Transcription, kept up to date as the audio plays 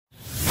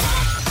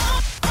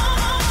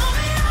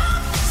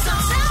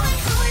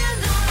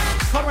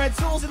Conrad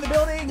Sewell's in the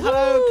building.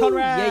 Hello, Woo!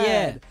 Conrad.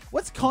 Yeah.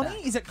 What's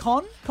Connie? Is it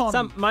Con?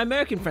 My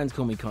American friends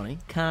call me Connie.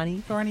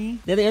 Connie. Connie.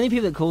 They're the only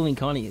people that call me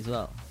Connie as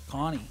well.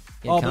 Connie.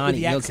 Yeah, But Connie. with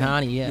the Yo, accent.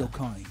 Connie, yeah. Yo,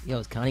 Connie. Yo,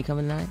 is Connie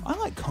coming tonight? I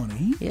like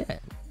Connie. Yeah.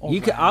 All You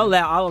can,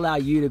 right. I'll allow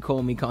you to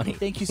call me Connie.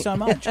 Thank you so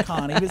much,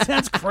 Connie. It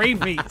sounds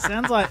creepy. It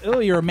sounds like, oh,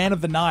 you're a man of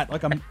the night.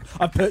 Like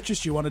I've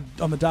purchased you on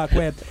the dark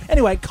web.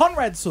 Anyway,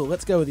 Conrad Sewell.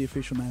 Let's go with the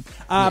official name.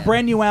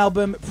 Brand new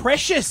album,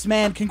 Precious,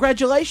 man.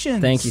 Congratulations.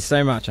 Thank you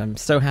so much. I'm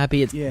so happy.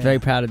 Yeah. Very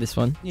proud of this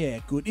one. Yeah,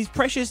 good. Is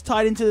Precious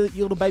tied into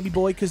your little baby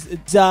boy? Because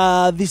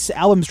this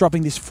album's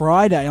dropping this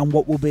Friday on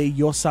what will be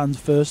your son's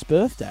first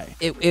birthday.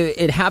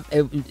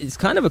 It's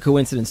kind of a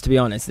coincidence, to be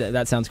honest.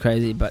 That sounds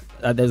crazy, but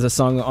there's a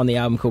song on the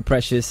album called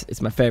Precious.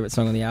 It's my favorite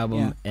song on the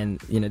album, and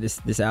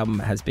this album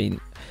has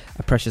been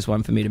a precious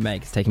one for me to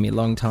make. It's taken me a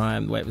long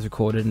time, the way it was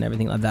recorded and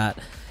everything like that.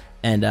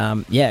 And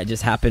it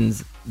just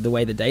happens the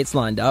way the dates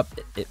lined up.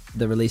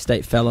 The release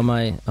date fell on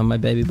my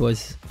baby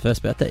boy's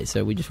first birthday,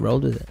 so we just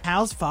rolled with it.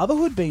 How's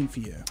fatherhood been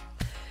for you?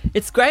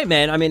 It's great,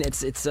 man. I mean,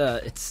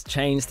 it's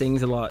changed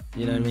things a lot.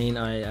 You know what I mean?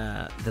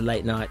 The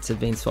late nights have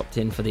been swapped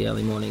in for the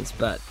early mornings,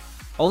 but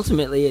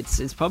ultimately,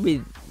 it's probably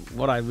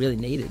what I really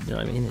needed. You know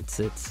what I mean?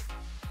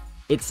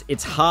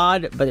 It's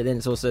hard, but then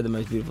it's also the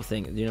most beautiful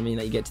thing. You know what I mean?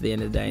 That you get to the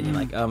end of the day and you're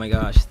like, oh my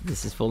gosh,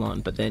 this is full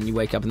on. But then you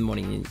wake up in the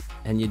morning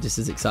and you're just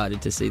as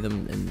excited to see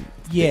them, and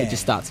it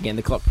just starts again.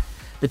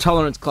 The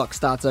tolerance clock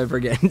starts over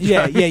again.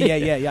 Yeah. I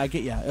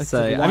get you.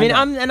 So I mean,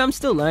 I'm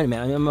still learning,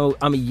 man. I mean,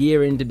 I'm a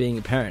year into being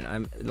a parent.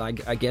 I'm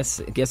like,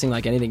 guessing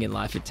like anything in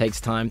life, it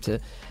takes time to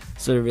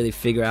sort of really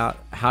figure out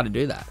how to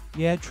do that.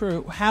 Yeah,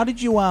 true. How did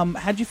you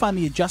find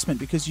the adjustment?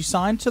 Because you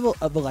signed to the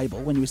label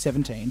when you were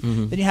 17.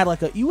 Mm-hmm. Then you had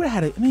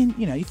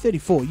you're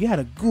 34. You had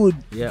a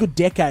good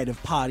decade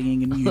of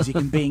partying and music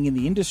and being in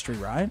the industry,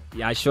 right?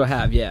 Yeah, I sure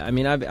have. Yeah, I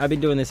mean, I've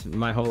been doing this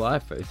my whole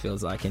life. It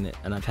feels like in it,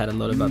 and I've had a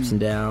lot of ups and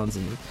downs,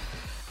 and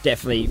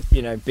definitely,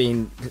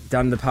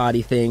 done the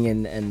party thing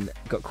and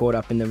got caught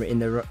up in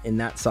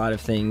that side of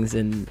things,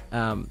 and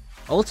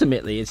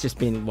ultimately, it's just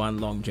been one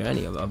long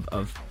journey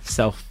of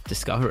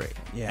self-discovery.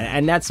 Yeah,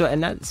 and that's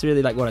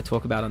really like what I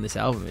talk about on this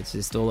album. It's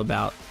just all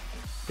about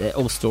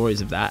all stories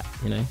of that,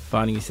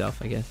 finding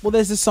yourself, I guess. Well,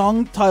 there's a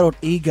song titled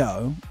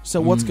Ego. So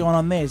what's going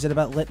on there? Is it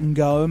about letting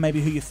go, maybe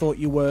who you thought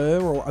you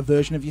were, or a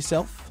version of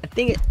yourself? I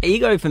think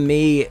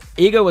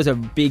ego was a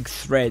big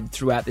thread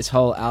throughout this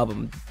whole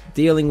album,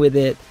 dealing with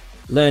it,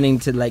 learning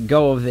to let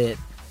go of it,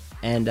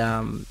 and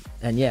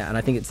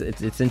I think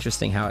it's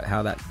interesting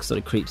how that sort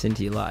of creeps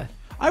into your life.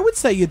 I would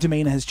say your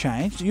demeanour has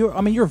changed. You're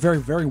a very,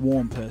 very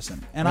warm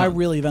person. And I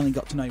really have only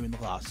got to know you in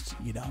the last,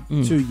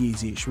 2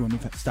 years-ish when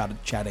we've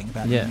started chatting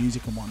about your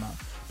music and whatnot.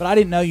 But I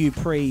didn't know you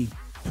pre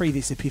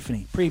this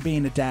epiphany, pre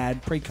being a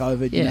dad,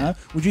 pre-COVID, you know?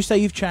 Would you say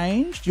you've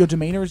changed? Your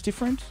demeanour is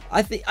different?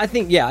 I think, I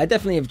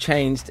definitely have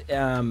changed.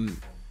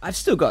 I've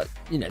still got,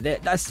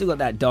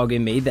 that dog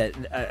in me that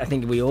I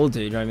think we all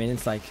do, you know what I mean?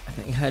 It's like, I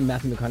think I heard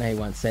Matthew McConaughey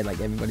once say, like,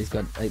 everybody's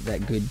got like,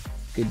 that good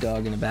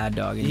dog and a bad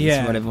dog, and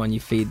it's whatever one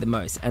you feed the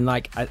most. And,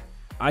 like,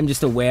 I'm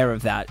just aware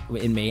of that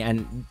in me,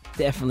 and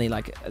definitely,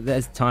 like,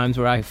 there's times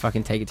where I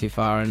fucking take it too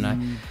far, and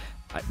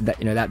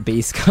that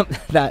beast,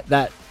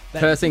 that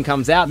person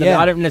comes out that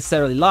I don't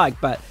necessarily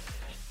like, but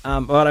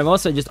I'm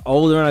also just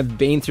older and I've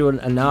been through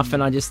it enough,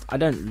 and I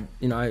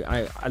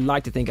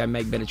like to think I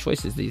make better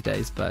choices these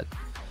days, but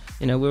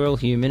we're all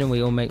human and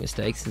we all make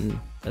mistakes, and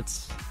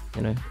that's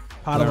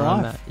part of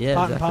life. Yeah,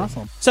 part exactly. and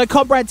parcel. So,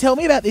 Conrad, tell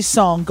me about this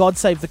song, God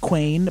Save the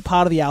Queen,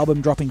 part of the album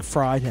dropping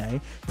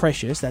Friday.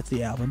 Precious, that's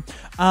the album.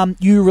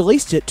 You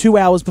released it 2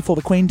 hours before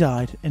the Queen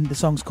died, and the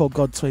song's called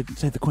God Save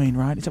the Queen,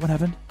 right? Is that what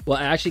happened? Well,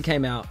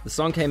 the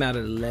song came out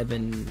at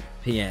 11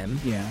 p.m.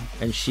 Yeah.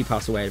 And she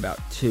passed away at about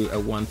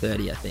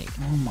 1:30, I think.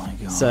 Oh, my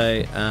God.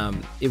 So,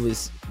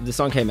 the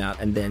song came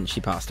out and then she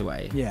passed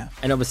away. Yeah.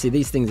 And obviously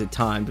these things are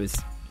timed with,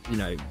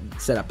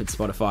 set up at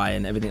Spotify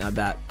and everything like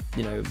that,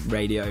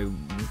 radio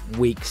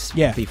weeks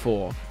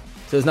before.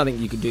 So there's nothing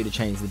you could do to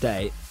change the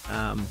date.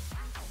 And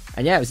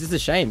it was just a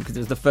shame because it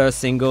was the first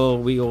single.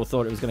 We all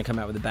thought it was going to come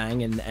out with a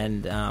bang,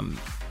 and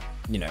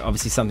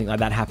obviously something like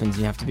that happens.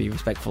 You have to be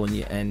respectful,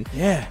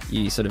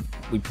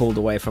 we pulled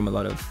away from a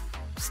lot of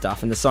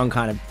stuff, and the song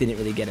kind of didn't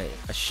really get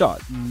a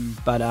shot.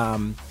 But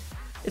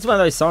it's one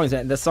of those songs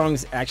that the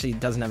songs actually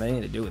doesn't have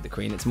anything to do with the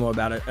Queen. It's more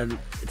about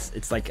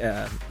it's like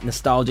a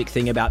nostalgic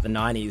thing about the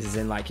 90s, as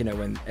in, like,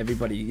 when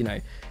everybody,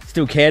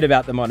 still cared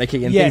about the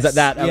monarchy and things like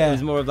that. It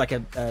was more of like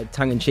a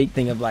tongue-in-cheek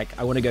thing of, like,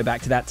 I want to go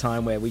back to that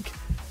time where it was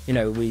the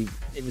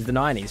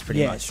 90s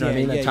pretty much, you know what I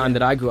mean? The time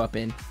that I grew up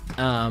in.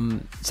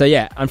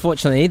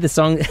 Unfortunately, the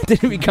song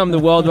didn't become the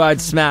worldwide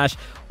smash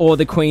or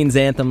the Queen's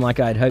anthem like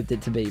I'd hoped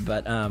it to be,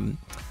 but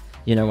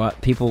you know what?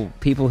 People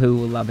who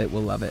will love it,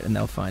 and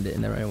they'll find it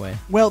in their own way.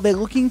 Well, they're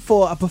looking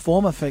for a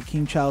performer for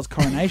King Charles'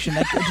 coronation.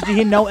 Did you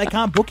hear? No, they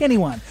can't book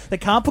anyone. They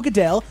can't book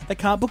Adele. They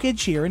can't book Ed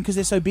Sheeran because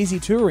they're so busy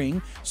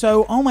touring.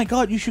 So, oh my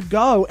God, you should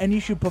go and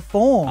you should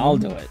perform. I'll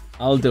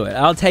do it.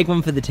 I'll take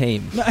one for the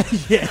team.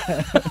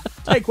 Yeah.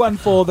 Take one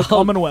for the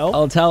Commonwealth.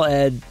 I'll tell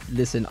Ed,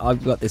 listen,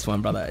 I've got this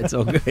one, brother. It's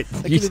all good.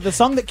 The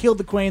song that killed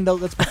the Queen,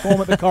 let's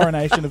perform at the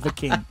coronation of the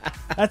King.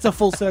 That's a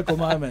full circle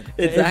moment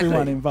for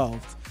everyone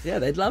involved. Yeah,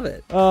 they'd love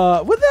it.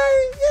 Would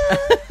they?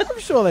 Yeah, I'm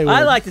sure they would.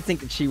 I like to think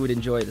that she would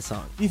enjoy the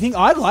song. Do you think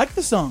I'd like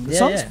the song? The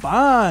song's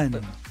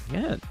fun.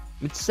 Yeah,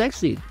 it's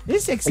sexy.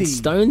 It's sexy. It's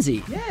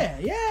stonesy. Yeah.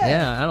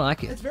 Yeah, I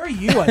like it. It's very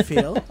you, I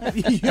feel.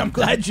 I'm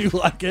glad you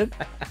like it.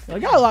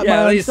 Like, I like my at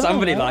own least song.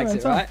 somebody likes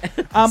it, right?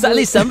 So at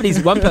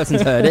least one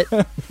person's heard it.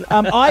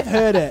 I've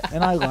heard it,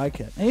 and I like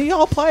it. And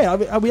I'll play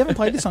it. We haven't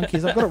played this on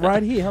Kiss. I've got it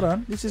right here. Hold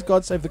on. This is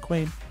God Save the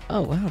Queen.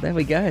 Oh, wow, there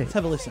we go. Let's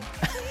have a listen.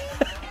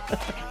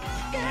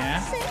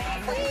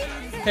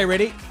 Okay,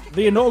 ready?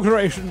 The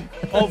inauguration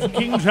of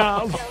King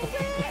Charles.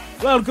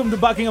 Welcome to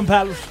Buckingham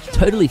Palace.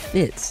 Totally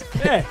fits.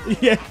 Yeah.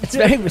 It's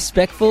very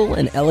respectful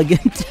and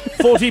elegant.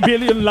 40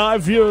 billion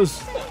live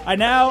viewers. I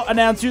now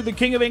announce you the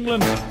King of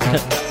England.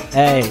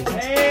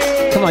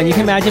 Hey. Come on, you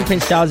can imagine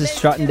Prince Charles is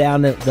strutting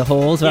down the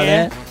halls right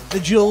there. The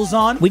jewels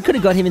on. We could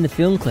have got him in the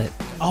film clip.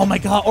 Oh my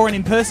God, or an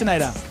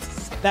impersonator.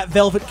 That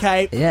velvet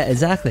cape. Yeah,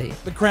 exactly.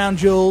 The crown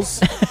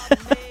jewels.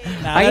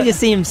 I can just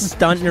see him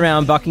stunting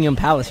around Buckingham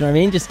Palace, you know what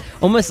I mean? Just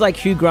almost like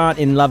Hugh Grant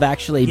in Love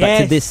Actually,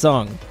 but to this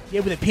song. Yeah,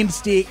 with a pimp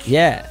stick.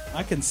 Yeah.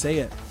 I can see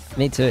it.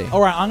 Me too.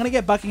 All right, I'm going to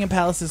get Buckingham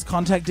Palace's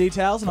contact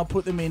details and I'll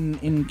put them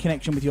in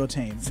connection with your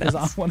team because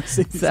I want to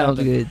see this Sounds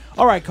happen. good.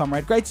 All right,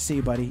 comrade. Great to see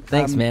you, buddy.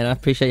 Thanks, man. I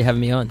appreciate you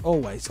having me on.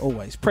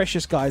 Always.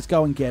 Precious, guys.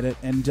 Go and get it.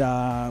 And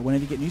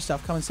whenever you get new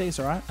stuff, come and see us,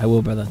 all right? I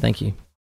will, brother. Thank you.